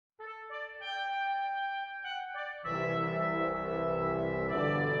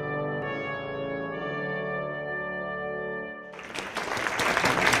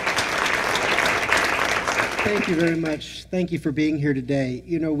Thank you very much. Thank you for being here today.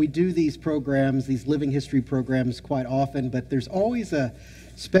 You know, we do these programs, these living history programs quite often, but there's always a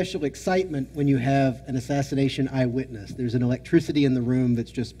special excitement when you have an assassination eyewitness. There's an electricity in the room that's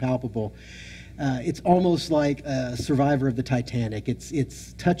just palpable. It's almost like a survivor of the Titanic.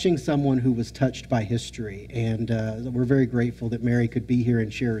 It's touching someone who was touched by history, and we're very grateful that Mary could be here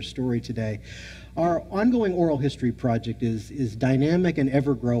and share her story today. Our ongoing oral history project is dynamic and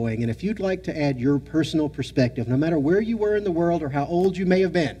ever-growing, and if you'd like to add your personal perspective, no matter where you were in the world or how old you may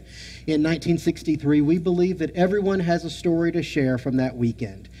have been in 1963, we believe that everyone has a story to share from that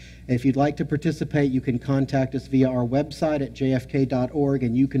weekend. If you'd like to participate, you can contact us via our website at jfk.org,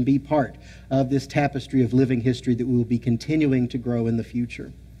 and you can be part of this tapestry of living history that we will be continuing to grow in the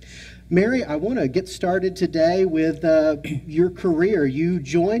future. Mary, I want to get started today with your career. You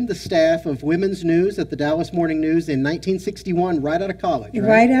joined the staff of Women's News at the Dallas Morning News in 1961, right out of college, right?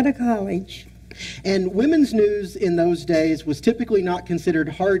 Right out of college. And Women's News in those days was typically not considered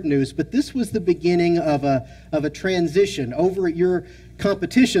hard news, but this was the beginning of a transition. Over at your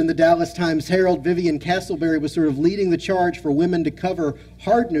competition, the Dallas Times-Herald, Vivian Castleberry was sort of leading the charge for women to cover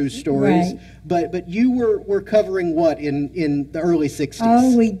hard news stories. Right. But you were covering what in the early 60s?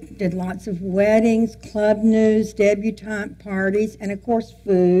 Oh, we did lots of weddings, club news, debutante parties, and of course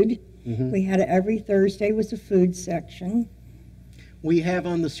food. Mm-hmm. We had every Thursday was a food section. We have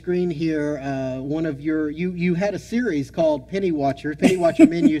on the screen here one of your, you had a series called Penny Watcher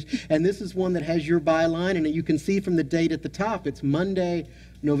Menus, and this is one that has your byline, and you can see from the date at the top, it's Monday,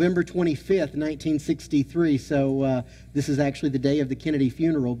 November 25th, 1963, so this is actually the day of the Kennedy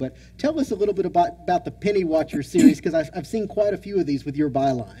funeral. But tell us a little bit about the Penny Watcher series, because I've seen quite a few of these with your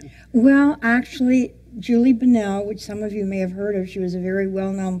byline. Well, actually, Julie Bennell, which some of you may have heard of, she was a very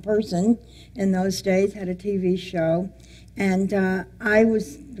well-known person in those days, had a TV show. And I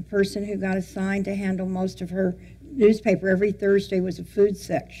was the person who got assigned to handle most of her newspaper. Every Thursday was a food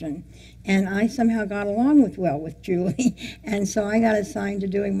section. And I somehow got along with Julie. And so I got assigned to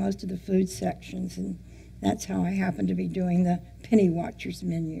doing most of the food sections. And that's how I happened to be doing the Penny Watcher's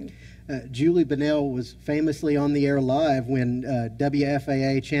menu. Julie Bennell was famously on the air live when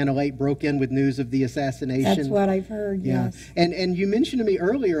WFAA Channel 8 broke in with news of the assassination. That's what I've heard, yeah. Yes. And you mentioned to me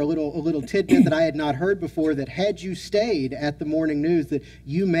earlier a little tidbit that I had not heard before, that had you stayed at the morning news, that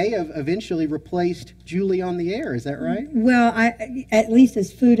you may have eventually replaced Julie on the air. Is that right? Well, at least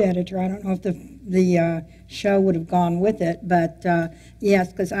as food editor. I don't know if the show would have gone with it, but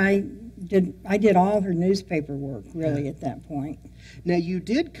yes, because I did all her newspaper work, really, at that point. Now, you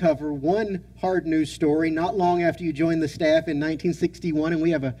did cover one hard news story not long after you joined the staff in 1961, and we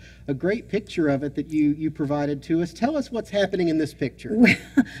have a great picture of it that you provided to us. Tell us what's happening in this picture. Well,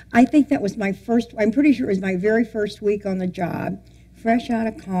 I think that was my first, I'm pretty sure it was my very first week on the job, fresh out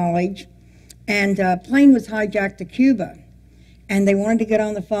of college, and a plane was hijacked to Cuba, and they wanted to get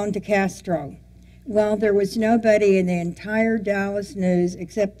on the phone to Castro. Well, there was nobody in the entire Dallas News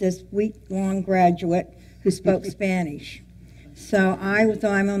except this week-long graduate who spoke Spanish. So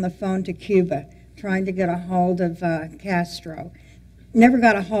I'm on the phone to Cuba trying to get a hold of Castro. Never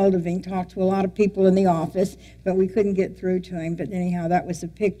got a hold of him, talked to a lot of people in the office, but we couldn't get through to him. But anyhow, that was a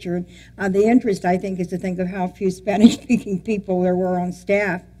picture. The interest, I think, is to think of how few Spanish-speaking people there were on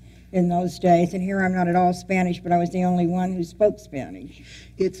staff in those days. And here I'm not at all Spanish, but I was the only one who spoke Spanish.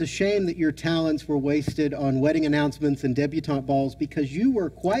 It's a shame that your talents were wasted on wedding announcements and debutante balls, because you were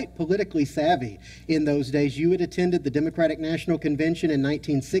quite politically savvy in those days. You had attended the Democratic National Convention in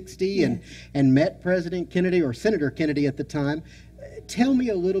 1960 Yes. and met President Kennedy, or Senator Kennedy at the time. Tell me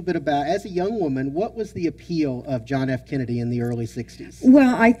a little bit about, as a young woman, what was the appeal of John F. Kennedy in the early 60s?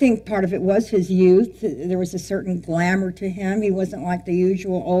 Well, I think part of it was his youth. There was a certain glamour to him. He wasn't like the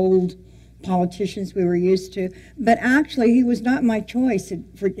usual old politicians we were used to. But actually, he was not my choice in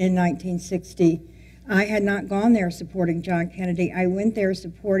 1960. I had not gone there supporting John Kennedy. I went there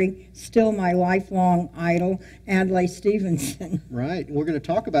supporting still my lifelong idol, Adlai Stevenson. Right. We're going to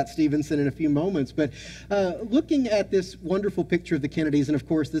talk about Stevenson in a few moments. But looking at this wonderful picture of the Kennedys, and of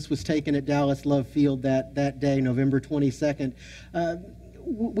course this was taken at Dallas Love Field that day, November 22nd,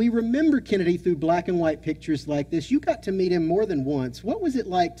 we remember Kennedy through black and white pictures like this. You got to meet him more than once. What was it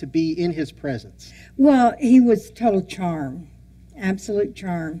like to be in his presence? Well, he was total charm, absolute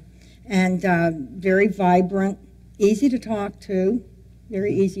charm. And very vibrant, easy to talk to,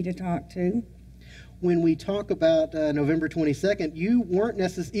 very easy to talk to. when we talk about November 22nd, you weren't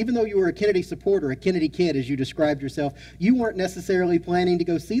necessarily, even though you were a Kennedy supporter, a Kennedy kid, as you described yourself, you weren't necessarily planning to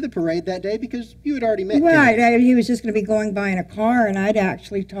go see the parade that day because you had already met Right. Kennedy. He was just going to be going by in a car, and I'd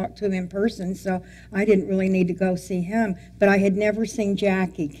actually talked to him in person, so I didn't really need to go see him. But I had never seen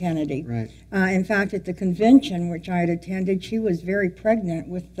Jackie Kennedy. Right. In fact, at the convention, which I had attended, she was very pregnant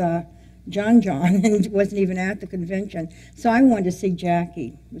with John and wasn't even at the convention. So I wanted to see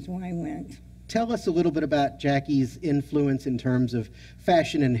Jackie, was why I went. Tell us a little bit about Jackie's influence in terms of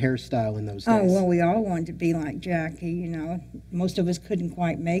fashion and hairstyle in those days. Oh, well, we all wanted to be like Jackie, you know. Most of us couldn't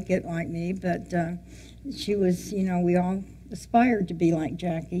quite make it like me, but she was, you know, we all aspired to be like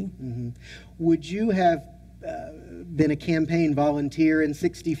Jackie. Mm-hmm. Would you have been a campaign volunteer in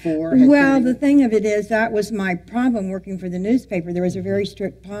 '64? Well, the thing of it is, that was my problem working for the newspaper. There was a very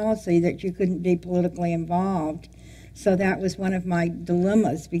strict policy that you couldn't be politically involved. So that was one of my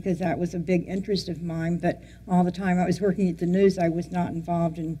dilemmas, because that was a big interest of mine. But all the time I was working at the news, I was not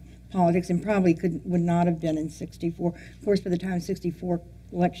involved in politics, and probably would not have been in '64. Of course, by the time the '64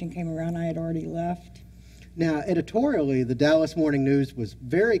 election came around, I had already left. Now, editorially, the Dallas Morning News was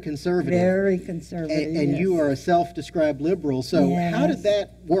very conservative. Very conservative, And yes. you are a self-described liberal. So Yes. how did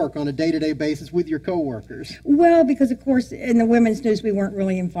that work on a day-to-day basis with your coworkers? Well, because, of course, in the women's news, we weren't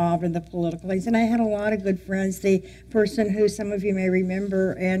really involved in the political things. And I had a lot of good friends. The person who some of you may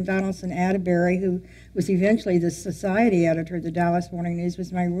remember, Ann Donaldson Atterbury, who was eventually the society editor of the Dallas Morning News,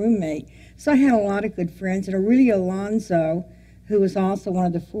 was my roommate. So I had a lot of good friends. And Aurelia Alonso, who was also one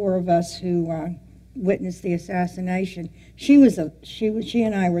of the four of us who witnessed the assassination, she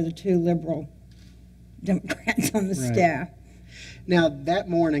and I were the two liberal Democrats on the Right. staff. Now, that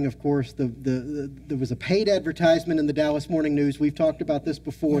morning, of course, there was a paid advertisement in the Dallas Morning News. We've talked about this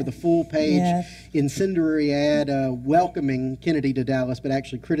before, Yes. the full-page Yes. incendiary ad welcoming Kennedy to Dallas, but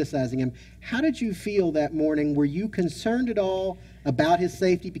actually criticizing him. How did you feel that morning? Were you concerned at all about his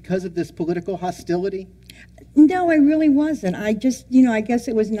safety because of this political hostility? No, I really wasn't. I just, you know, I guess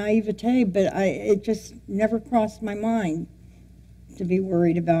it was naivete, but it just never crossed my mind to be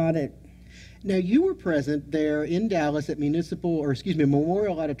worried about it. Now, you were present there in Dallas at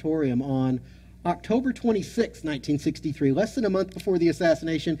Memorial Auditorium on October 26, 1963, less than a month before the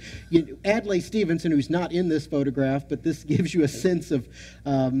assassination. Adlai Stevenson, who's not in this photograph, but this gives you a sense of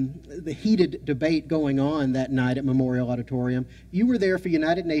the heated debate going on that night at Memorial Auditorium. You were there for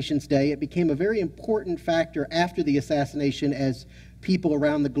United Nations Day. It became a very important factor after the assassination as people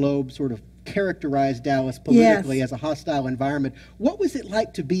around the globe sort of characterized Dallas politically Yes. as a hostile environment. What was it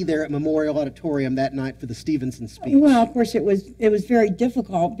like to be there at Memorial Auditorium that night for the Stevenson speech? Well, of course, it was very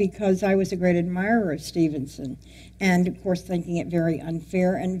difficult because I was a great admirer of Stevenson, and of course thinking it very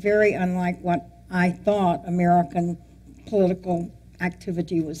unfair and very unlike what I thought American political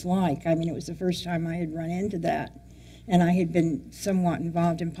activity was like. I mean, it was the first time I had run into that, and I had been somewhat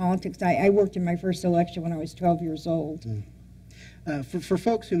involved in politics. I worked in my first election when I was 12 years old. For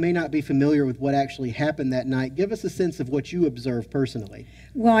folks who may not be familiar with what actually happened that night, give us a sense of what you observed personally.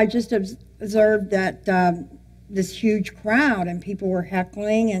 Well, I just observed that this huge crowd, and people were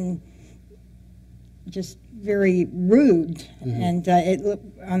heckling and just very rude, and it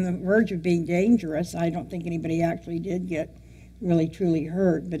looked on the verge of being dangerous. I don't think anybody actually did get really truly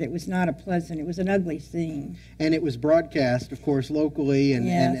hurt, but it was not it was an ugly scene. And it was broadcast, of course, locally, and,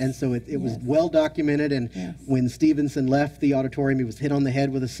 Yes. and so it was Yes. well documented. And Yes. when Stevenson left the auditorium, he was hit on the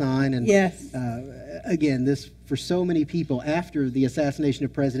head with a sign. And Yes. Again, this, for so many people after the assassination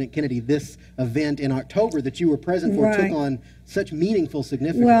of President Kennedy, this event in October that you were present for took Right. on such meaningful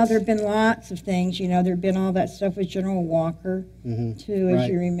significance. Well, there have been lots of things, you know. There have been all that stuff with General Walker, too, as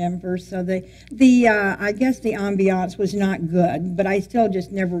Right. you remember. So I guess the ambiance was not good, but I still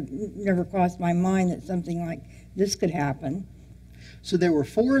just never crossed my mind that something like this could happen. So there were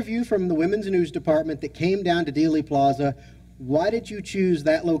four of you from the Women's News Department that came down to Dealey Plaza. Why did you choose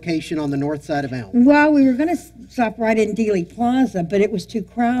that location on the north side of Elm? Well, we were going to stop right in Dealey Plaza, but it was too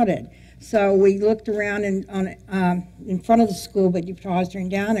crowded. So we looked around in front of the school, but you paused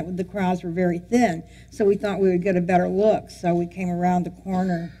and down it, the crowds were very thin. So we thought we would get a better look. So we came around the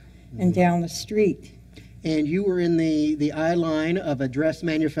corner and down the street. And you were in the eye line of a dress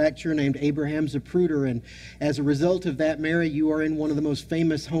manufacturer named Abraham Zapruder, and as a result of that, Mary, you are in one of the most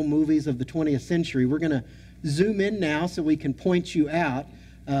famous home movies of the 20th century. We're going to zoom in now so we can point you out.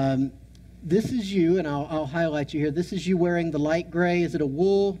 This is you, and I'll highlight you here. This is you wearing the light gray. Is it a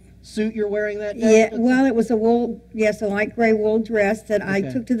wool suit you're wearing that day? Yeah, well, it was a light gray wool dress that I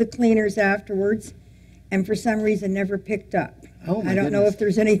Okay. took to the cleaners afterwards, and for some reason never picked up. Oh, my I don't know goodness. if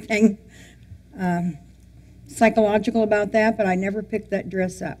there's anything psychological about that, but I never picked that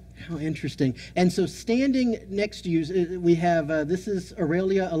dress up. How interesting. And so standing next to you, we have, this is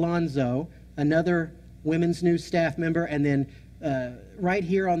Aurelia Alonzo, another Women's News staff member, and then right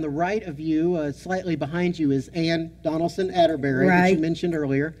here on the right of you, slightly behind you, is Ann Donaldson Atterbury, Right. which you mentioned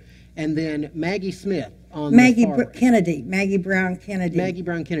earlier, and then Maggie Smith on Maggie the far right. Kennedy, Maggie Brown Kennedy. Maggie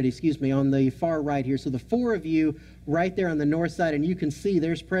Brown Kennedy, excuse me, on the far right here. So the four of you right there on the north side, and you can see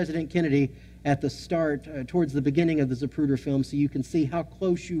there's President Kennedy at the start, towards the beginning of the Zapruder film, so you can see how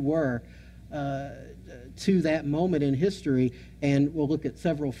close you were to that moment in history. And we'll look at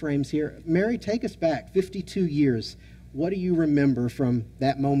several frames here. Mary, take us back 52 years. What do you remember from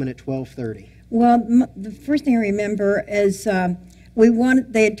that moment at 12:30? Well, the first thing I remember is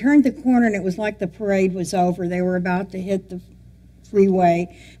they had turned the corner, and it was like the parade was over. They were about to hit the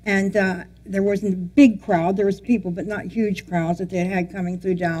freeway, and there wasn't a big crowd. There was people, but not huge crowds that they had coming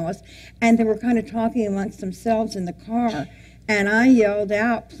through Dallas. And they were kind of talking amongst themselves in the car. And I yelled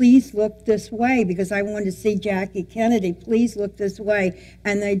out, "Please look this way," because I wanted to see Jackie Kennedy. "Please look this way."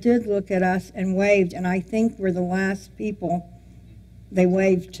 And they did look at us and waved, and I think we're the last people they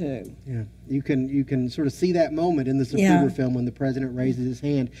waved to. Yeah, you can sort of see that moment in the Zapruder Yeah. film when the president raises his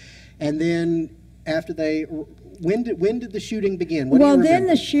hand. And then after when did the shooting begin? What do you Well, then remember?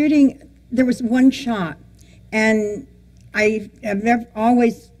 the shooting, there was one shot, and I have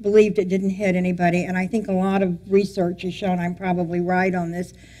always believed it didn't hit anybody, and I think a lot of research has shown I'm probably right on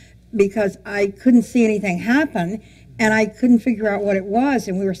this, because I couldn't see anything happen, and I couldn't figure out what it was,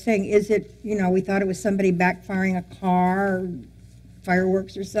 and we were saying, is it, we thought it was somebody backfiring a car, or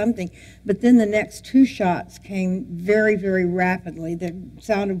fireworks or something, but then the next two shots came very, very rapidly. The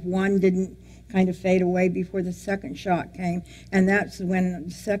sound of one didn't kind of fade away before the second shot came, and that's when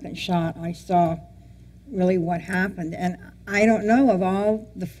the second shot I saw really what happened. And I don't know, of all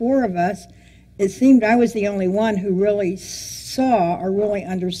the four of us, it seemed I was the only one who really saw or really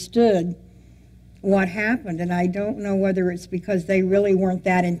understood what happened, and I don't know whether it's because they really weren't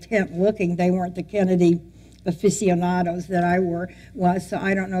that intent looking. They weren't the Kennedy aficionados that I was, so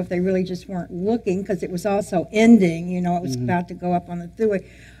I don't know if they really just weren't looking, because it was also ending, it was about to go up on the thruway,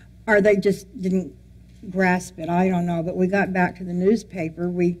 or they just didn't grasp it. I don't know, but we got back to the newspaper.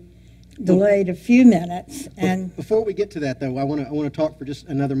 We delayed a few minutes, and before we get to that, though, I want to talk for just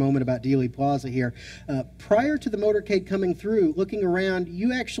another moment about Dealey Plaza here. Prior to the motorcade coming through, looking around,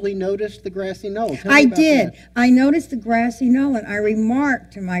 you actually noticed the grassy knoll. Tell me I about did. that. I noticed the grassy knoll, and I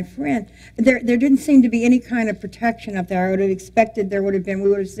remarked to my friend, there didn't seem to be any kind of protection up there. I would have expected we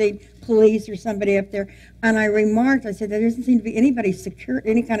would have seen police or somebody up there. And I remarked, I said, there doesn't seem to be any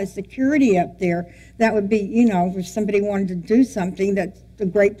kind of security up there. That would be, if somebody wanted to do something, that's a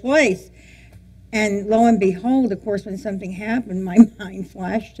great place. And lo and behold, of course, when something happened, my mind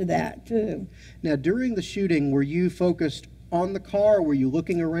flashed to that, too. Now, during the shooting, were you focused on the car, or were you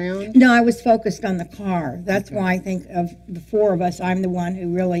looking around? No, I was focused on the car. That's Okay. why I think of the four of us, I'm the one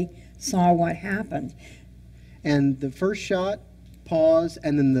who really saw what happened. And the first shot, pause,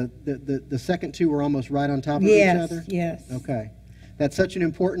 and then the second two were almost right on top of each Yes, other? yes. Okay. That's such an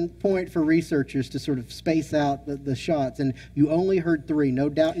important point for researchers to sort of space out the shots. And you only heard three, no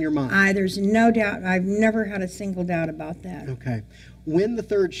doubt in your mind. There's no doubt. I've never had a single doubt about that. Okay. When the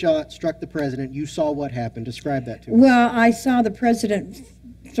third shot struck the president, you saw what happened. Describe that to us. Well, I saw the president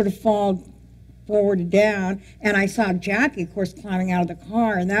sort of fall forward and down, and I saw Jackie, of course, climbing out of the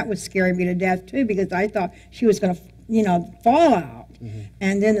car, and that was scaring me to death, too, because I thought she was going to, fall out.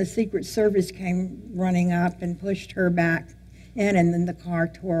 And then the Secret Service came running up and pushed her back in, and then the car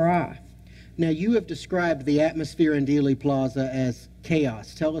tore off. Now, you have described the atmosphere in Dealey Plaza as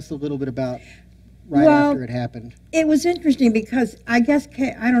chaos. Tell us a little bit about after it happened. It was interesting because I guess,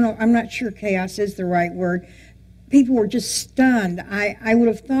 I don't know, I'm not sure chaos is the right word. People were just stunned. I would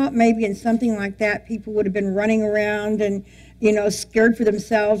have thought maybe in something like that, people would have been running around and, scared for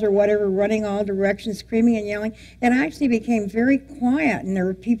themselves or whatever, running all directions, screaming and yelling. It actually became very quiet, and there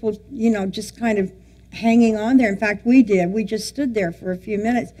were people, just kind of hanging on there. In fact, we did. We just stood there for a few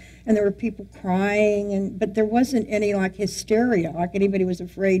minutes, and there were people crying, but there wasn't any, hysteria, like anybody was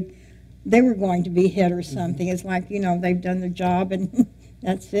afraid they were going to be hit or something. It's like, they've done their job, and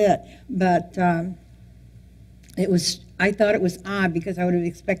that's it. But I thought it was odd, because I would have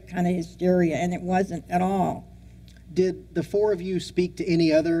expected kind of hysteria, and it wasn't at all. Did the four of you speak to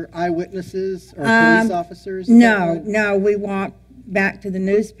any other eyewitnesses or police officers? No, we walked back to the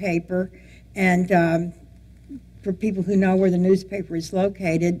newspaper, and for people who know where the newspaper is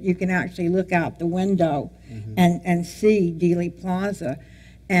located, you can actually look out the window and see Dealey Plaza.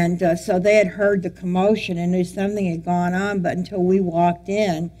 And so they had heard the commotion and knew something had gone on, but until we walked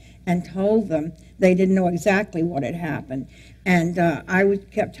in and told them. They didn't know exactly what had happened. And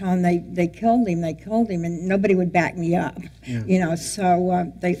kept telling them they killed him, and nobody would back me up. Yeah.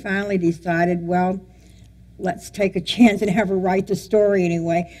 So they finally decided, well, let's take a chance and have her write the story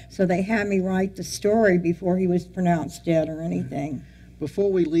anyway. So they had me write the story before he was pronounced dead or anything.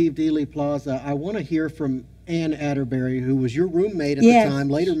 Before we leave Dealey Plaza, I want to hear from Ann Atterbury, who was your roommate at Yes. the time,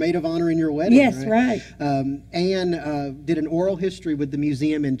 later maid of honor in your wedding. Yes, right. Ann did an oral history with the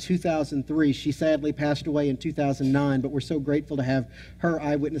museum in 2003. She sadly passed away in 2009, but we're so grateful to have her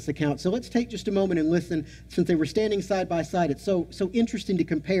eyewitness account. So let's take just a moment and listen. Since they were standing side by side, it's so interesting to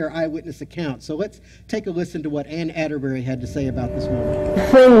compare eyewitness accounts. So let's take a listen to what Ann Atterbury had to say about this moment.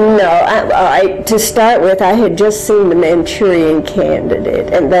 To start with, I had just seen The Manchurian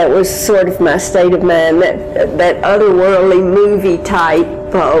Candidate, and that was sort of my state of mind, that otherworldly movie type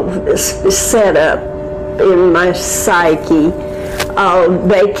setup in my psyche.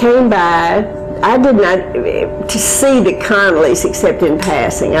 They came by. I did not to see the Connollys except in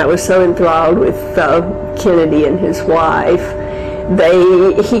passing. I was so enthralled with Kennedy and his wife.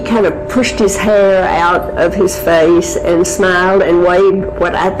 He kind of pushed his hair out of his face and smiled and waved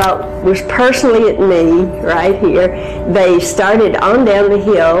what I thought was personally at me right here. They started on down the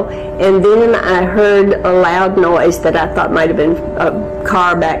hill, and then I heard a loud noise that I thought might have been a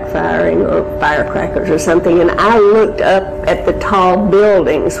car backfiring or firecrackers or something, and I looked up at the tall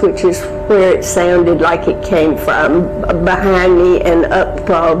buildings, which is where it sounded like it came from, behind me and up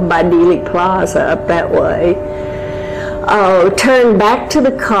by Dealey Plaza, up that way. Turned back to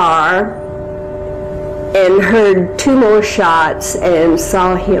the car and heard two more shots and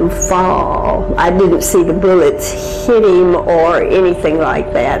saw him fall. I didn't see the bullets hit him or anything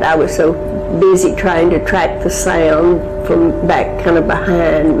like that. I was so busy trying to track the sound from back kind of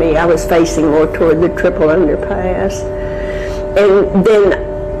behind me. I was facing more toward the triple underpass. And then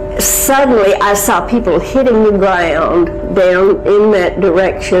suddenly I saw people hitting the ground down in that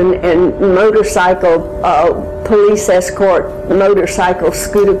direction, and police escort motorcycles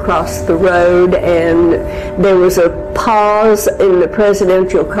scoot across the road, and there was a pause in the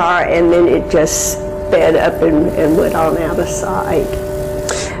presidential car, and then it just sped up and went on out of sight.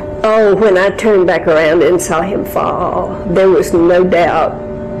 Oh, when I turned back around and saw him fall, there was no doubt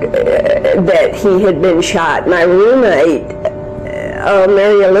that he had been shot. My roommate,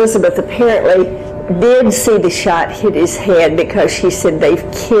 Mary Elizabeth, apparently did see the shot hit his head because she said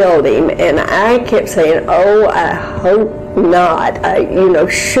they've killed him, and I kept saying, oh, I hope not.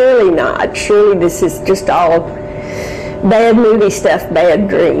 Surely not. Surely this is just all bad movie stuff, bad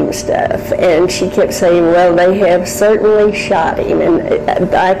dream stuff. And she kept saying, well, they have certainly shot him,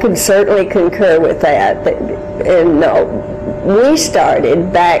 and I could certainly concur with that. And we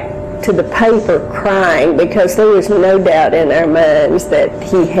started back to the paper crying because there was no doubt in our minds that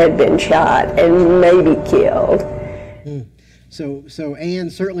he had been shot and maybe killed. So Ann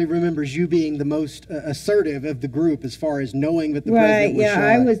certainly remembers you being the most assertive of the group as far as knowing that the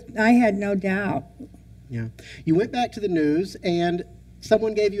president was shot. I had no doubt. Yeah. You went back to the news and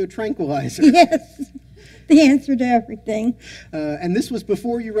someone gave you a tranquilizer. Yes. The answer to everything. And this was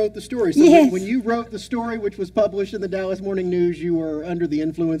before you wrote the story. So yes. when you wrote the story, which was published in the Dallas Morning News, you were under the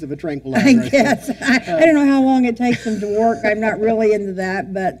influence of a tranquilizer. I guess. I don't know how long it takes them to work. I'm not really into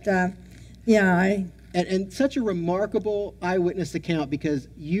that, but yeah. And such a remarkable eyewitness account, because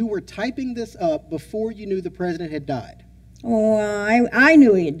you were typing this up before you knew the president had died. Oh, I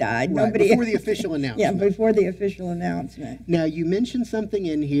knew he had died. Right, Nobody before the official announcement. Yeah, before the official announcement. Now, you mentioned something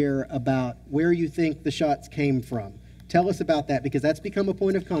in here about where you think the shots came from. Tell us about that, because that's become a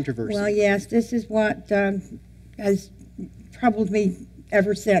point of controversy. Well, yes, this is what has troubled me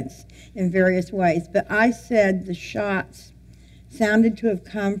ever since in various ways. But I said the shots sounded to have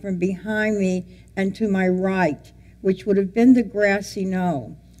come from behind me and to my right, which would have been the grassy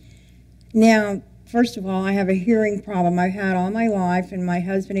knoll. Now, first of all, I have a hearing problem I've had all my life, and my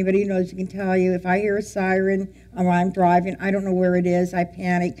husband, anybody who knows, he can tell you, if I hear a siren or I'm driving, I don't know where it is, I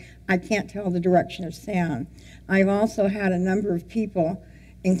panic, I can't tell the direction of sound. I've also had a number of people,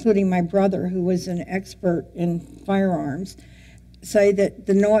 including my brother, who was an expert in firearms, say that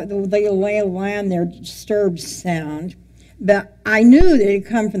the lay of land there disturbs sound. But I knew that it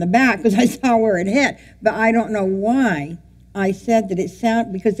had come from the back because I saw where it hit, but I don't know why. I said that it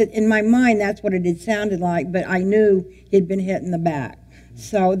sounded, because in my mind that's what it had sounded like, but I knew he'd been hit in the back.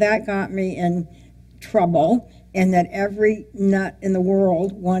 So that got me in trouble, and that every nut in the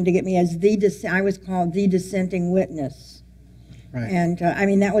world wanted to get me as I was called the dissenting witness. Right. And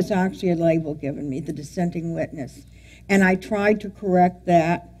that was actually a label given me, the dissenting witness. And I tried to correct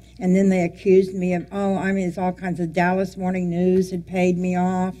that, And then they accused me of, it's all kinds of Dallas Morning News had paid me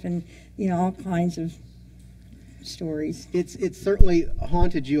off, and, all kinds of stories. It's certainly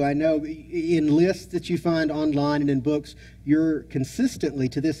haunted you. I know in lists that you find online and in books, you're consistently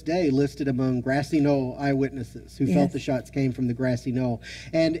to this day listed among Grassy Knoll eyewitnesses who felt the shots came from the Grassy Knoll.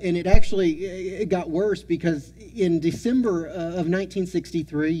 And it actually got worse because in December of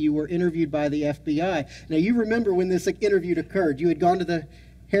 1963, you were interviewed by the FBI. Now, you remember when this interview occurred. You had gone to the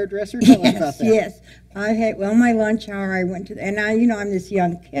hairdresser? Tell us about that. Yes. My lunch hour, I went to, and I'm this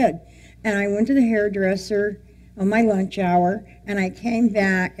young kid, and I went to the hairdresser on my lunch hour, and I came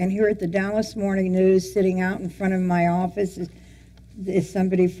back, and here at the Dallas Morning News, sitting out in front of my office is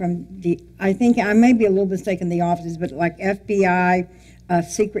somebody from I think I may be a little mistaken the offices, but like FBI,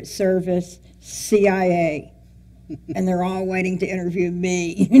 Secret Service, CIA, and they're all waiting to interview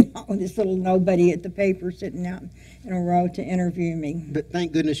me. This little nobody at the paper sitting out in a row to interview me. But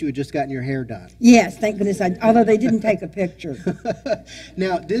thank goodness you had just gotten your hair done. Yes, thank goodness. Although they didn't take a picture.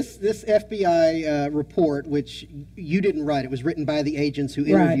 Now, this FBI report, which you didn't write, it was written by the agents who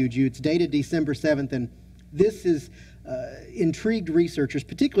interviewed you. It's dated December 7th, and this is intrigued researchers,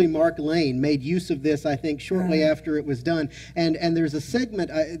 particularly Mark Lane, made use of this, I think, shortly after it was done. And there's a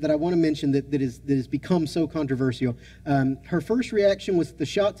segment that I want to mention that has become so controversial. Her first reaction was the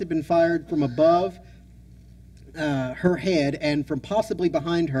shots had been fired from above her head and from possibly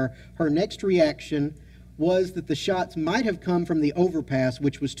behind her. Her next reaction was that the shots might have come from the overpass,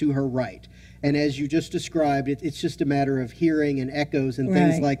 which was to her right. And as you just described, it's just a matter of hearing and echoes and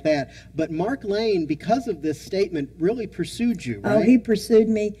things like that. But Mark Lane, because of this statement, really pursued you, right? Oh, he pursued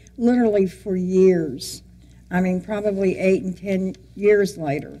me literally for years. Probably 8 and 10 years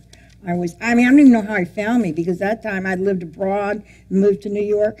later. I don't even know how he found me, because that time I'd lived abroad, moved to New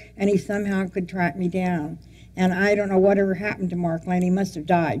York, and he somehow could track me down. And I don't know whatever happened to Mark Lane. He must have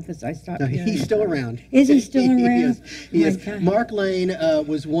died because I stopped. No, he's still around. Is he still around? He is. Mark Lane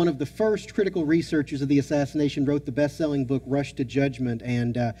was one of the first critical researchers of the assassination, wrote the best-selling book Rush to Judgment,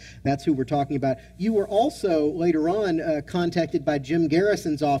 and that's who we're talking about. You were also, later on, contacted by Jim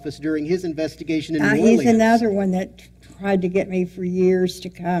Garrison's office during his investigation in New Orleans. He's another one that tried to get me for years to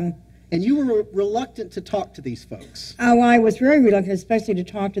come. And you were reluctant to talk to these folks. Oh, I was very reluctant, especially to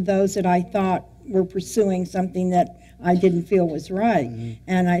talk to those that I thought were pursuing something that I didn't feel was right.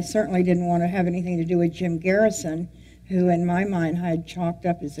 And I certainly didn't want to have anything to do with Jim Garrison, who in my mind I had chalked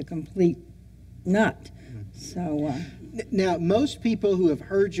up as a complete nut. So. Now, most people who have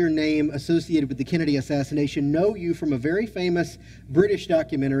heard your name associated with the Kennedy assassination know you from a very famous British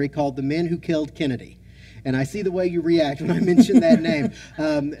documentary called The Men Who Killed Kennedy. And I see the way you react when I mention that name.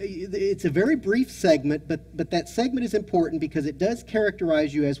 It's a very brief segment, but that segment is important because it does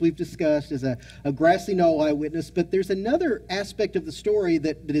characterize you, as we've discussed, as a Grassy Knoll eyewitness. But there's another aspect of the story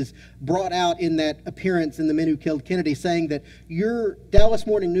that is brought out in that appearance in The Men Who Killed Kennedy, saying that your Dallas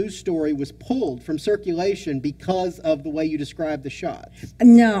Morning News story was pulled from circulation because of the way you described the shots.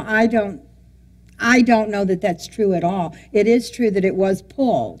 No, I don't know that that's true at all. It is true that it was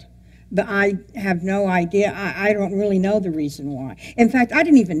pulled. But I have no idea. I don't really know the reason why. In fact, I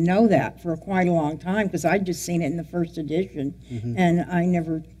didn't even know that for quite a long time because I'd just seen it in the first edition, and I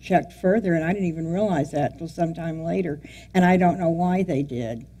never checked further, and I didn't even realize that until sometime later. And I don't know why they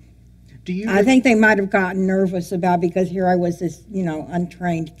did. I think they might have gotten nervous because here I was this,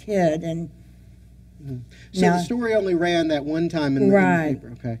 untrained kid, and. So the story only ran that one time in the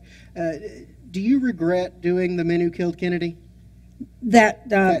paper. Okay. Do you regret doing The Men Who Killed Kennedy? That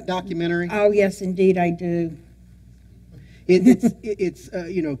documentary? Oh, yes, indeed, I do. It's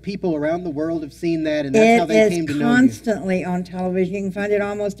people around the world have seen that, and that's how they came to know you. It is constantly on television. You can find it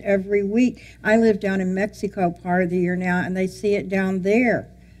almost every week. I live down in Mexico part of the year now, and they see it down there.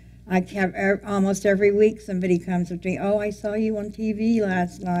 I have almost every week somebody comes up to me, oh, I saw you on TV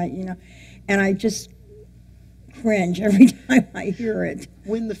last night, and I just cringe every time I hear it.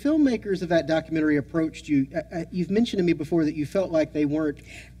 When the filmmakers of that documentary approached you, you've mentioned to me before that you felt like they weren't.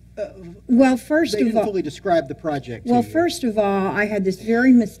 First they of didn't all, fully describe the project. Well, first of all, I had this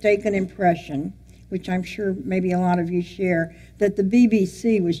very mistaken impression, which I'm sure maybe a lot of you share, that the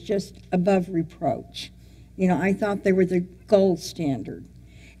BBC was just above reproach. I thought they were the gold standard.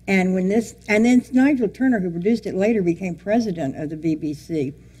 And then Nigel Turner, who produced it later, became president of the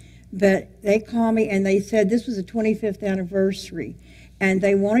BBC. But they called me and they said this was the 25th anniversary, and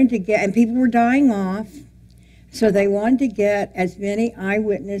they wanted to get, and people were dying off, so they wanted to get as many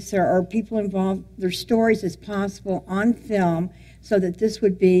eyewitnesses or people involved, their stories as possible on film so that this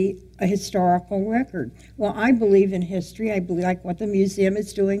would be a historical record. Well, I believe in history. I believe like what the museum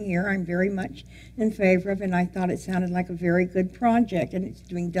is doing here. I'm very much in favor of it, and I thought it sounded like a very good project, and it's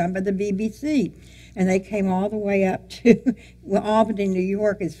being done by the BBC. And they came all the way up to Albany, New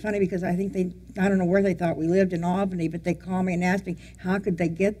York. It's funny because I think I don't know where they thought we lived in Albany, but they called me and asked me how could they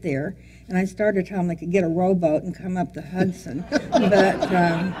get there. And I started to tell them they could get a rowboat and come up the Hudson. But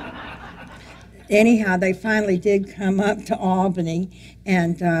anyhow, they finally did come up to Albany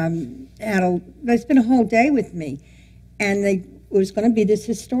and they spent a whole day with me. And it was going to be this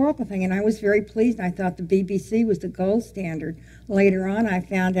historical thing, and I was very pleased. I thought the BBC was the gold standard. Later on, I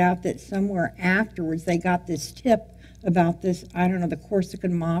found out that somewhere afterwards they got this tip about this, I don't know, the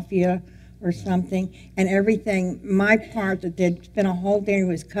Corsican Mafia or something, and everything, my part that they'd spent a whole day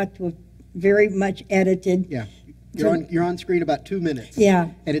was cut to a very much edited. Yeah. You're on screen about 2 minutes. Yeah.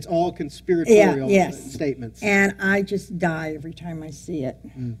 And it's all conspiratorial yes. statements. And I just die every time I see it.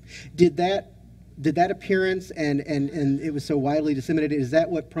 Mm. Did that appearance and it was so widely disseminated, is that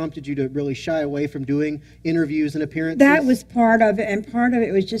what prompted you to really shy away from doing interviews and appearances? That was part of it, and part of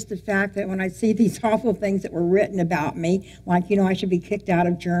it was just the fact that when I see these awful things that were written about me, like, I should be kicked out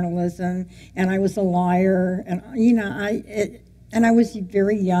of journalism, and I was a liar, and, and I was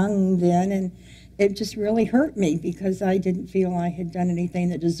very young then, and it just really hurt me because I didn't feel I had done anything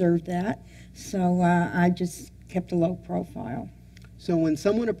that deserved that, so I just kept a low profile. So when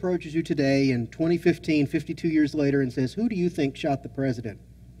someone approaches you today in 2015, 52 years later, and says, who do you think shot the president?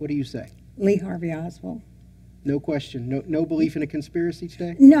 What do you say? Lee Harvey Oswald. No question. No belief in a conspiracy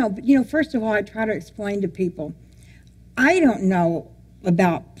today? No, but first of all, I try to explain to people, I don't know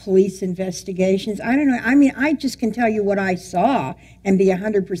about police investigations. I don't know. I mean, I just can tell you what I saw and be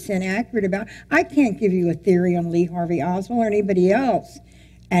 100% accurate about. I can't give you a theory on Lee Harvey Oswald or anybody else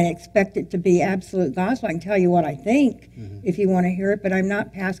and expect it to be absolute gospel. I can tell you what I think if you want to hear it, but I'm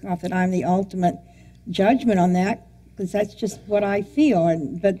not passing off that I'm the ultimate judgment on that because that's just what I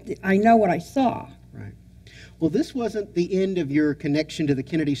feel, but I know what I saw. Right. Well, this wasn't the end of your connection to the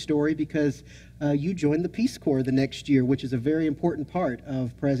Kennedy story because you joined the Peace Corps the next year, which is a very important part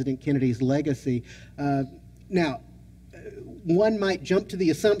of President Kennedy's legacy. Now, one might jump to the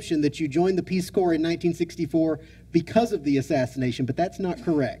assumption that you joined the Peace Corps in 1964 because of the assassination, but that's not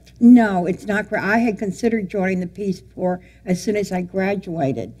correct. No, it's not correct. I had considered joining the Peace Corps as soon as I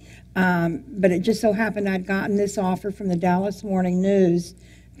graduated, but it just so happened I'd gotten this offer from the Dallas Morning News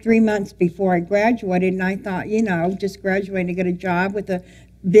 3 months before I graduated, and I thought, just graduating to get a job with a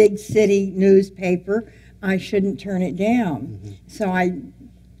big city newspaper, I shouldn't turn it down. So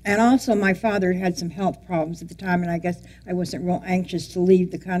and also my father had some health problems at the time, and I guess I wasn't real anxious to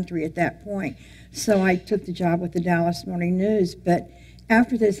leave the country at that point. So I took the job with the Dallas Morning News. But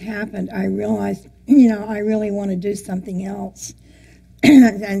after this happened, I realized, I really want to do something else.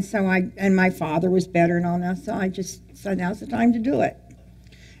 And so and my father was better and all now, so I just said, now's the time to do it.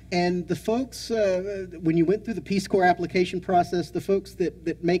 And the folks, when you went through the Peace Corps application process, the folks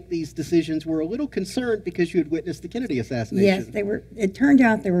that make these decisions were a little concerned because you had witnessed the Kennedy assassination. Yes, they were. It turned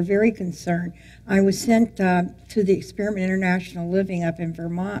out they were very concerned. I was sent to the Experiment International Living up in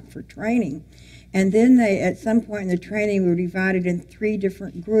Vermont for training. And then at some point in the training, we were divided in 3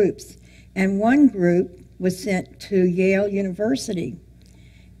 different groups. And one group was sent to Yale University.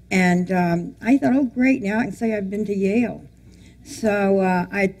 And I thought, oh, great, now I can say I've been to Yale. So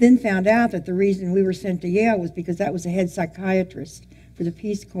I then found out that the reason we were sent to Yale was because that was the head psychiatrist for the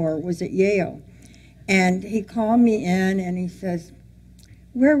Peace Corps was at Yale. And he called me in and he says,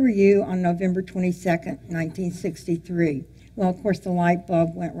 where were you on November 22nd, 1963? Well, of course, the light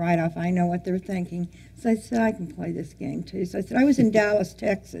bulb went right off. I know what they're thinking. So I said, I can play this game too. So I said, I was in Dallas,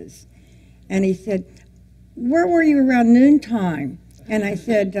 Texas. And he said, where were you around noontime? And I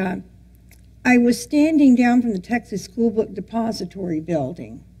said, I was standing down from the Texas School Book Depository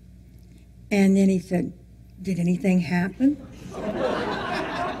building. And then he said, did anything happen?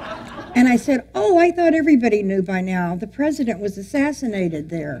 And I said, oh, I thought everybody knew by now. The president was assassinated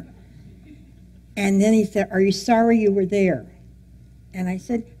there. And then he said, are you sorry you were there? And I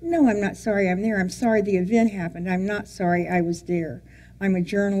said, no, I'm not sorry I'm there. I'm sorry the event happened. I'm not sorry I was there. I'm a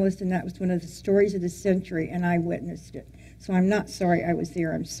journalist, and that was one of the stories of the century, and I witnessed it. So I'm not sorry I was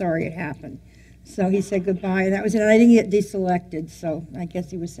there. I'm sorry it happened. So he said goodbye, and that was it. I didn't get deselected, so I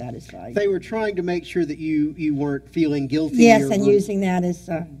guess he was satisfied. They were trying to make sure that you weren't feeling guilty. Yes, and using that as,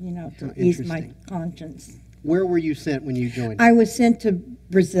 to ease my conscience. Where were you sent when you joined? I was sent to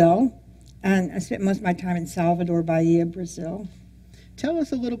Brazil, and I spent most of my time in Salvador Bahia, Brazil. Tell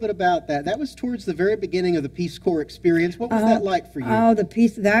us a little bit about that. That was towards the very beginning of the Peace Corps experience. What was that like for you? Oh,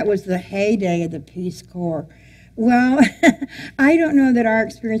 that was the heyday of the Peace Corps. Well, I don't know that our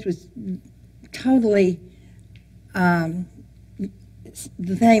experience was totally the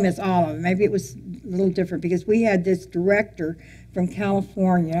same as all of them. Maybe it was a little different because we had this director from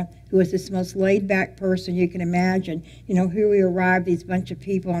California who was this most laid-back person you can imagine. You know, here we arrived, these bunch of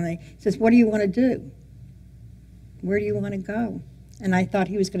people, and he says, "What do you want to do? Where do you want to go?" And I thought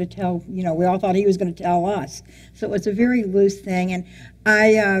he was going to tell, you know, we all thought he was going to tell us. So it was a very loose thing.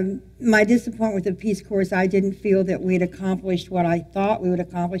 And my disappointment with the Peace Corps is I didn't feel that we'd accomplished what I thought we would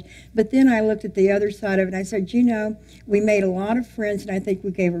accomplish. But then I looked at the other side of it and I said, you know, we made a lot of friends and I think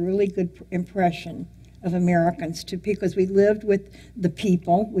we gave a really good impression of Americans to because we lived with the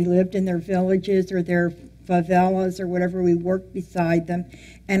people. We lived in their villages or their favelas or whatever. We worked beside them.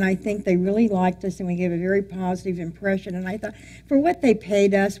 And I think they really liked us and we gave a very positive impression. And I thought, for what they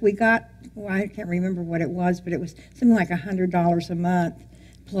paid us, we got, well, I can't remember what it was, but it was something like $100 a month.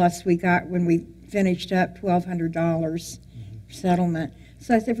 Plus we got, when we finished up, $1,200 settlement.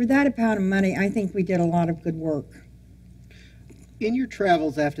 So I said, for that amount of money, I think we did a lot of good work. In your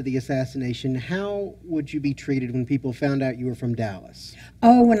travels after the assassination, how would you be treated when people found out you were from Dallas?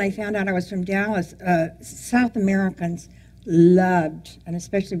 Oh, when I found out I was from Dallas, South Americans loved, and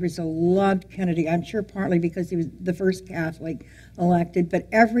especially Brazil, loved Kennedy. I'm sure partly because he was the first Catholic elected, but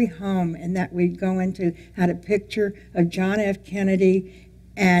every home and that we'd go into had a picture of John F. Kennedy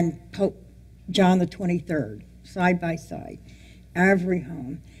and Pope John the 23rd, side by side, every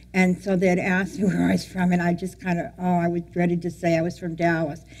home. And so they'd ask me where I was from, and I just kind of, I was ready to say I was from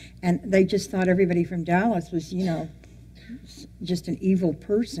Dallas. And they just thought everybody from Dallas was, you know, just an evil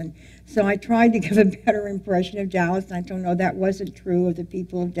person. So I tried to give a better impression of Dallas, and I don't know, that wasn't true of the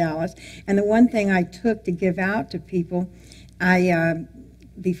people of Dallas. And the one thing I took to give out to people,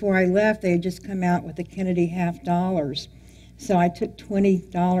 before I left, they had just come out with the Kennedy $50. So I took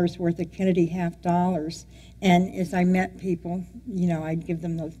 $20 worth of Kennedy $50. And as I met people, you know, I'd give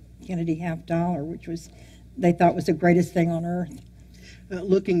them the Kennedy $50, which was, they thought was the greatest thing on earth.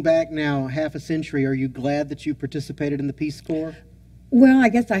 Looking back now, half a century, are you glad that you participated in the Peace Corps? Well, I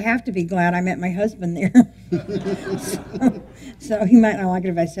guess I have to be glad I met my husband there. so he might not like it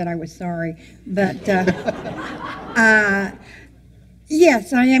if I said I was sorry. But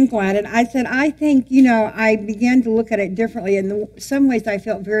yes, I am glad. And I said, I think, you know, I began to look at it differently. In some ways, I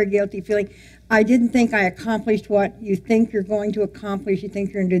felt very guilty, feeling I didn't think I accomplished what you think you're going to accomplish. You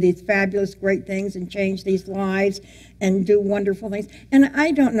think you're going to do these fabulous, great things and change these lives and do wonderful things. And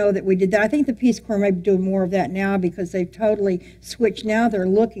I don't know that we did that. I think the Peace Corps may be doing more of that now because they've totally switched. Now they're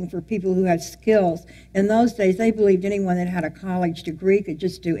looking for people who have skills. In those days, they believed anyone that had a college degree could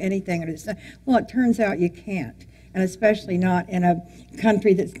just do anything. Well, it turns out you can't. And especially not in a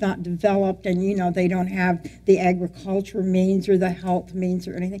country that's not developed and, you know, they don't have the agriculture means or the health means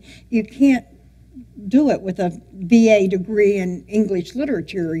or anything. You can't do it with a BA degree in English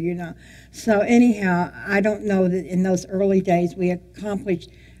literature, you know. So anyhow, I don't know that in those early days we accomplished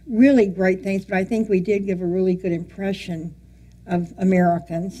really great things, but I think we did give a really good impression of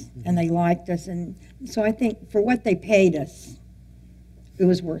Americans, and they liked us. And so I think for what they paid us, it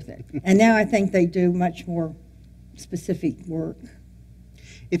was worth it. And now I think they do much more specific work.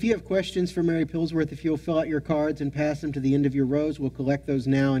 If you have questions for Mary Pillsworth, if you'll fill out your cards and pass them to the end of your rows, we'll collect those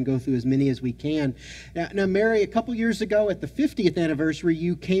now and go through as many as we can. Now, Mary, a couple years ago at the 50th anniversary,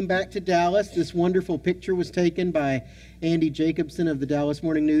 you came back to Dallas. This wonderful picture was taken by Andy Jacobson of the Dallas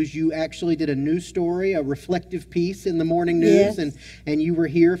Morning News. You actually did a news story, a reflective piece in the Morning News, yes. and you were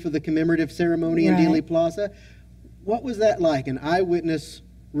here for the commemorative ceremony in Right. Dealey Plaza. What was that like, an eyewitness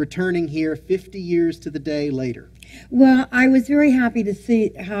returning here 50 years to the day later? Well, I was very happy to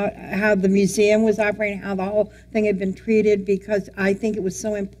see how the museum was operating, how the whole thing had been treated, because I think it was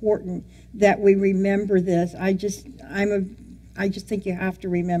so important that we remember this. I just think you have to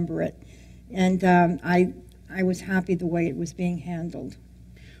remember it, and I was happy the way it was being handled.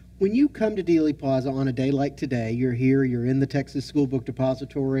 When you come to Dealey Plaza on a day like today, you're here, you're in the Texas School Book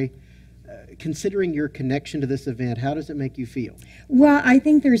Depository. Considering your connection to this event, how does it make you feel? Well, I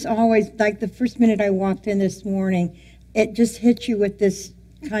think there's always, like the first minute I walked in this morning, it just hit you with this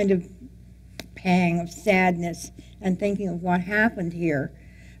kind of pang of sadness and thinking of what happened here.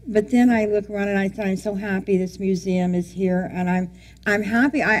 But then I look around and I thought, I'm so happy this museum is here, and I'm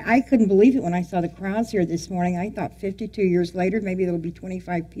happy. I couldn't believe it when I saw the crowds here this morning. I thought 52 years later, maybe there'll be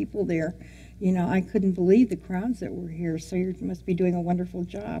 25 people there. You know, I couldn't believe the crowds that were here, so you must be doing a wonderful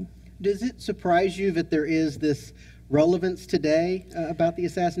job. Does it surprise you that there is this relevance today about the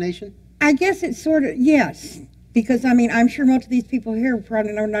assassination? I guess it's sort of, yes. Because, I mean, I'm sure most of these people here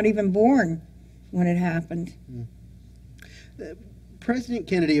probably are not even born when it happened. President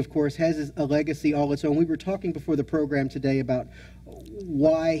Kennedy, of course, has a legacy all its own. We were talking before the program today about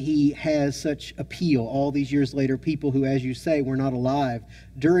why he has such appeal all these years later. People who, as you say, were not alive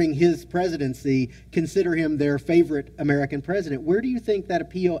during his presidency consider him their favorite American president. Where do you think that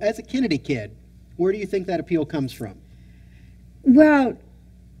appeal, as a Kennedy kid, where do you think that appeal comes from? Well,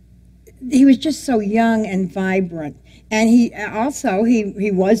 he was just so young and vibrant, and he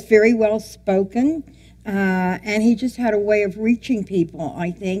was very well spoken, and he just had a way of reaching people, I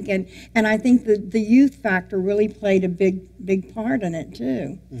think, and I think the youth factor really played a big part in it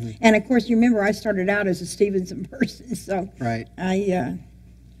too. Mm-hmm. And of course, you remember I started out as a Stevenson person, so right. I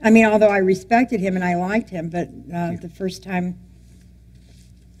mean, although I respected him and I liked him, but the first time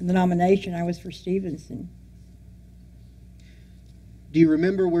the nomination, I was for Stevenson. Do you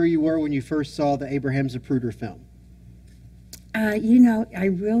remember where you were when you first saw the Abraham Zapruder film? You know, I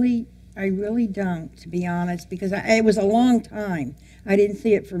really don't, to be honest, because it was a long time. I didn't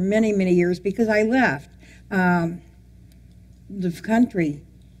see it for many, many years because I left the country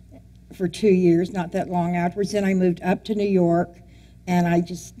for 2 years, not that long afterwards. Then I moved up to New York, and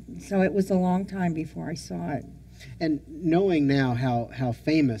so it was a long time before I saw it. And knowing now how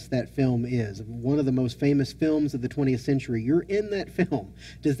famous that film is, one of the most famous films of the 20th century, you're in that film.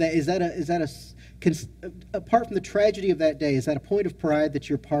 Apart from the tragedy of that day, is that a point of pride that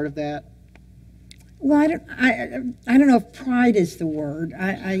you're part of that? Well, I don't know if pride is the word.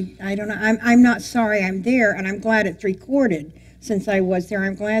 I don't know. I'm not sorry I'm there, and I'm glad it's recorded since I was there.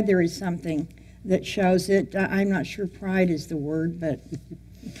 I'm glad there is something that shows it. I'm not sure pride is the word, but...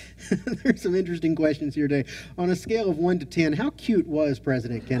 There's some interesting questions here today. On a scale of 1 to 10, how cute was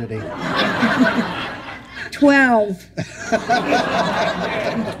President Kennedy? 12.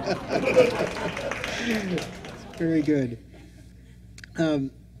 Very good.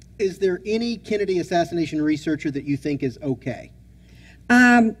 Is there any Kennedy assassination researcher that you think is okay?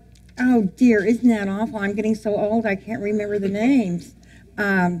 Oh dear, isn't that awful? I'm getting so old I can't remember the names.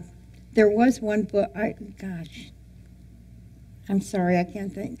 There was one book, gosh. I'm sorry, I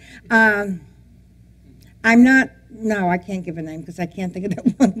can't think. I can't give a name because I can't think of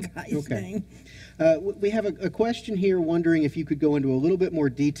that one guy's name. We have a question here wondering if you could go into a little bit more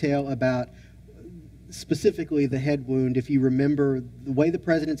detail about specifically the head wound, if you remember the way the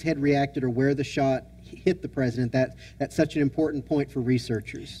president's head reacted or where the shot hit the president. That's such an important point for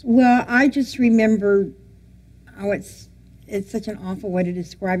researchers. Well, I just remember, it's such an awful way to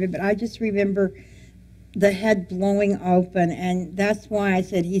describe it, but I just remember the head blowing open, and that's why I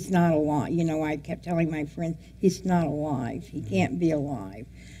said he's not alive. You know, I kept telling my friends, he's not alive. He can't be alive.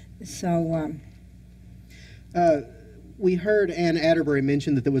 So... we heard Ann Atterbury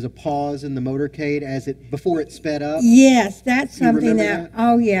mention that there was a pause in the motorcade before it sped up. Yes, that's something that.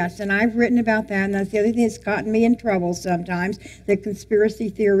 Oh, yes, and I've written about that, and that's the other thing that's gotten me in trouble sometimes. The conspiracy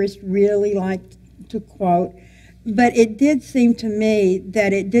theorists really like to quote. But it did seem to me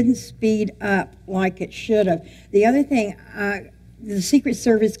that it didn't speed up like it should have. The other thing, the Secret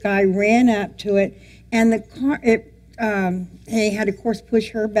Service guy ran up to it, and the car, he had, of course, push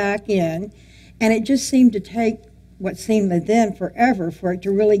her back in, and it just seemed to take what seemed then forever for it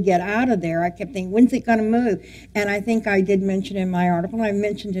to really get out of there. I kept thinking, when's it going to move? And I think I did mention in my article, and I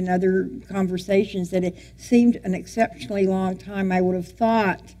mentioned in other conversations, that it seemed an exceptionally long time. I would have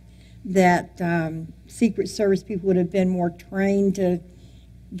thought that Secret Service people would have been more trained to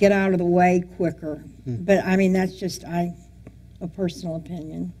get out of the way quicker. But I mean, that's just a personal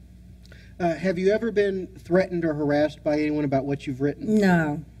opinion. Have you ever been threatened or harassed by anyone about what you've written?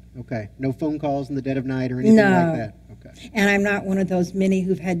 No. Okay. No phone calls in the dead of night or anything like that? Okay. And I'm not one of those many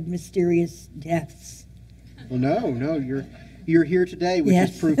who've had mysterious deaths. Well, no, you're here today, which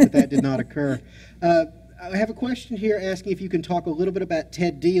is proof that did not occur. I have a question here asking if you can talk a little bit about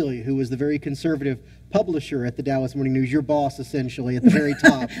Ted Dealey, who was the very conservative publisher at the Dallas Morning News, your boss essentially at the very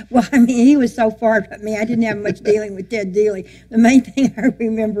top. Well, I mean, he was so far from me. I didn't have much dealing with Ted Dealey. The main thing I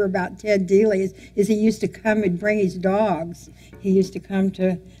remember about Ted Dealey is he used to come and bring his dogs. He used to come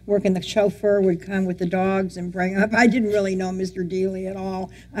to work, and the chauffeur would come with the dogs and bring up. I didn't really know Mr. Dealey at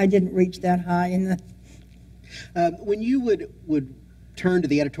all. I didn't reach that high in the... When you would turn to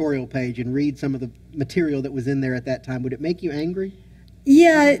the editorial page and read some of the material that was in there at that time, would it make you angry?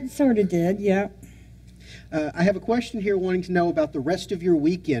 Yeah, it sort of did, yeah. I have a question here wanting to know about the rest of your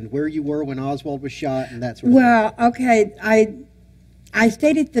weekend, where you were when Oswald was shot and that sort of thing. Well, okay, I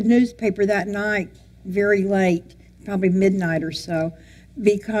stayed at the newspaper that night very late, probably midnight or so,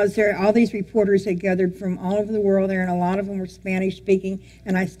 because all these reporters had gathered from all over the world there, and a lot of them were Spanish-speaking,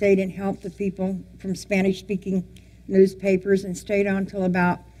 and I stayed and helped the people from Spanish-speaking newspapers and stayed on till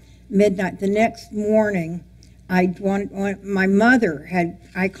about midnight. The next morning, My mother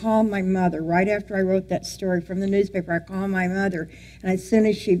I called my mother right after I wrote that story from the newspaper. I called my mother, and as soon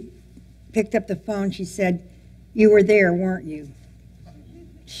as she picked up the phone, she said, "You were there, weren't you?"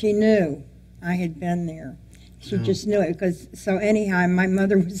 She knew I had been there. She just knew it, so anyhow, my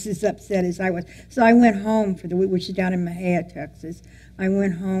mother was as upset as I was. So I went home for the week, which is down in Mejia, Texas. I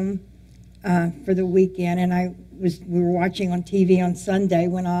went home for the weekend, and we were watching on TV on Sunday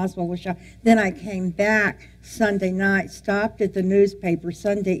when Oswald was shot. Then I came back Sunday night, stopped at the newspaper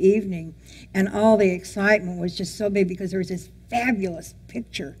Sunday evening, and all the excitement was just so big because there was this fabulous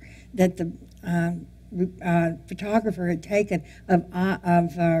picture that the photographer had taken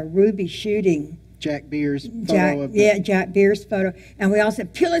of Ruby shooting. Jack Beer's photo. Jack Beer's photo. And we all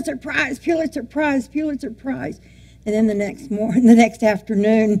said, Pulitzer Prize, Pulitzer Prize, Pulitzer Prize. And then the next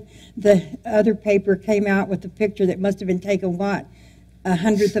afternoon, the other paper came out with a picture that must have been taken, what,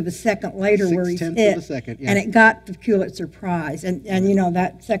 100th of a second later, where he's hit. 0.6 of a second, yeah. And it got the Pulitzer Prize. And you know,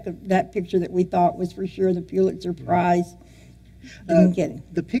 that picture that we thought was for sure the Pulitzer Prize, didn't get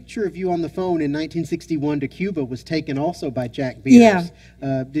it. The picture of you on the phone in 1961 to Cuba was taken also by Jack Beers.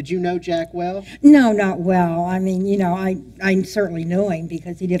 Yeah. Did you know Jack well? No, not well. I mean, you know, I certainly knew him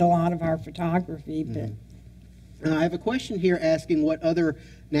because he did a lot of our photography, but... I have a question here asking what other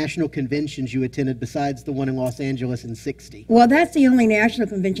national conventions you attended besides the one in Los Angeles in '60. Well, that's the only national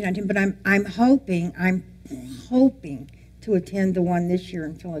convention I attended, but I'm hoping to attend the one this year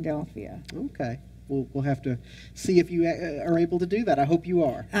in Philadelphia. Okay. We'll have to see if you are able to do that. I hope you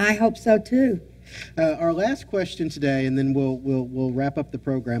are. I hope so too. Our last question today, and then we'll wrap up the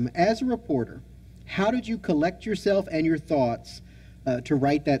program. As a reporter, how did you collect yourself and your thoughts to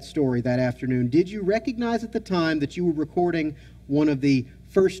write that story that afternoon? Did you recognize at the time that you were recording one of the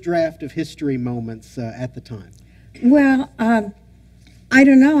first draft of history moments at the time? Well, I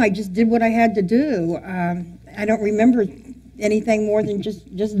don't know. I just did what I had to do. I don't remember anything more than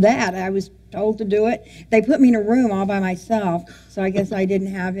just that. I was told to do it. They put me in a room all by myself, so I guess I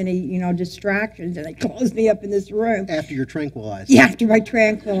didn't have any, you know, distractions, and they closed me up in this room. After your tranquilizer. Yeah, after my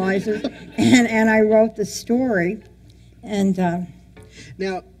tranquilizer. and I wrote the story. And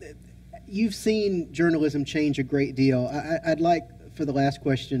now, you've seen journalism change a great deal. I'd like, for the last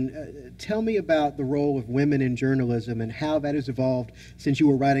question, tell me about the role of women in journalism and how that has evolved since you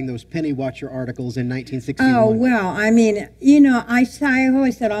were writing those Penny Watcher articles in 1961. Oh, well, I mean, you know, I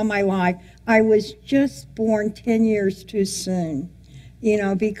always said all my life, I was just born 10 years too soon, you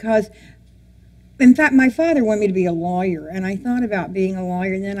know, because, in fact, my father wanted me to be a lawyer, and I thought about being a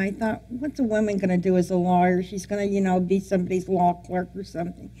lawyer, and then I thought, what's a woman going to do as a lawyer? She's going to, you know, be somebody's law clerk or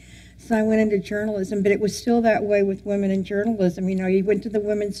something. So I went into journalism, but it was still that way with women in journalism. You know, you went to the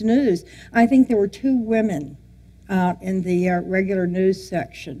women's news. I think there were 2 women in the regular news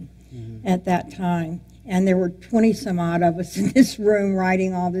section at that time, and there were 20-some odd of us in this room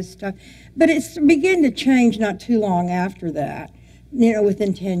writing all this stuff. But it began to change not too long after that, you know,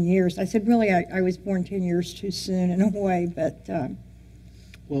 within 10 years. I said, really, I was born 10 years too soon in a way, but...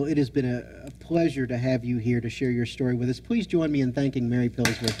 Well, it has been a pleasure to have you here to share your story with us. Please join me in thanking Mary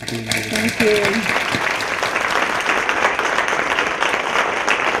Pillsworth for being here. Thank you.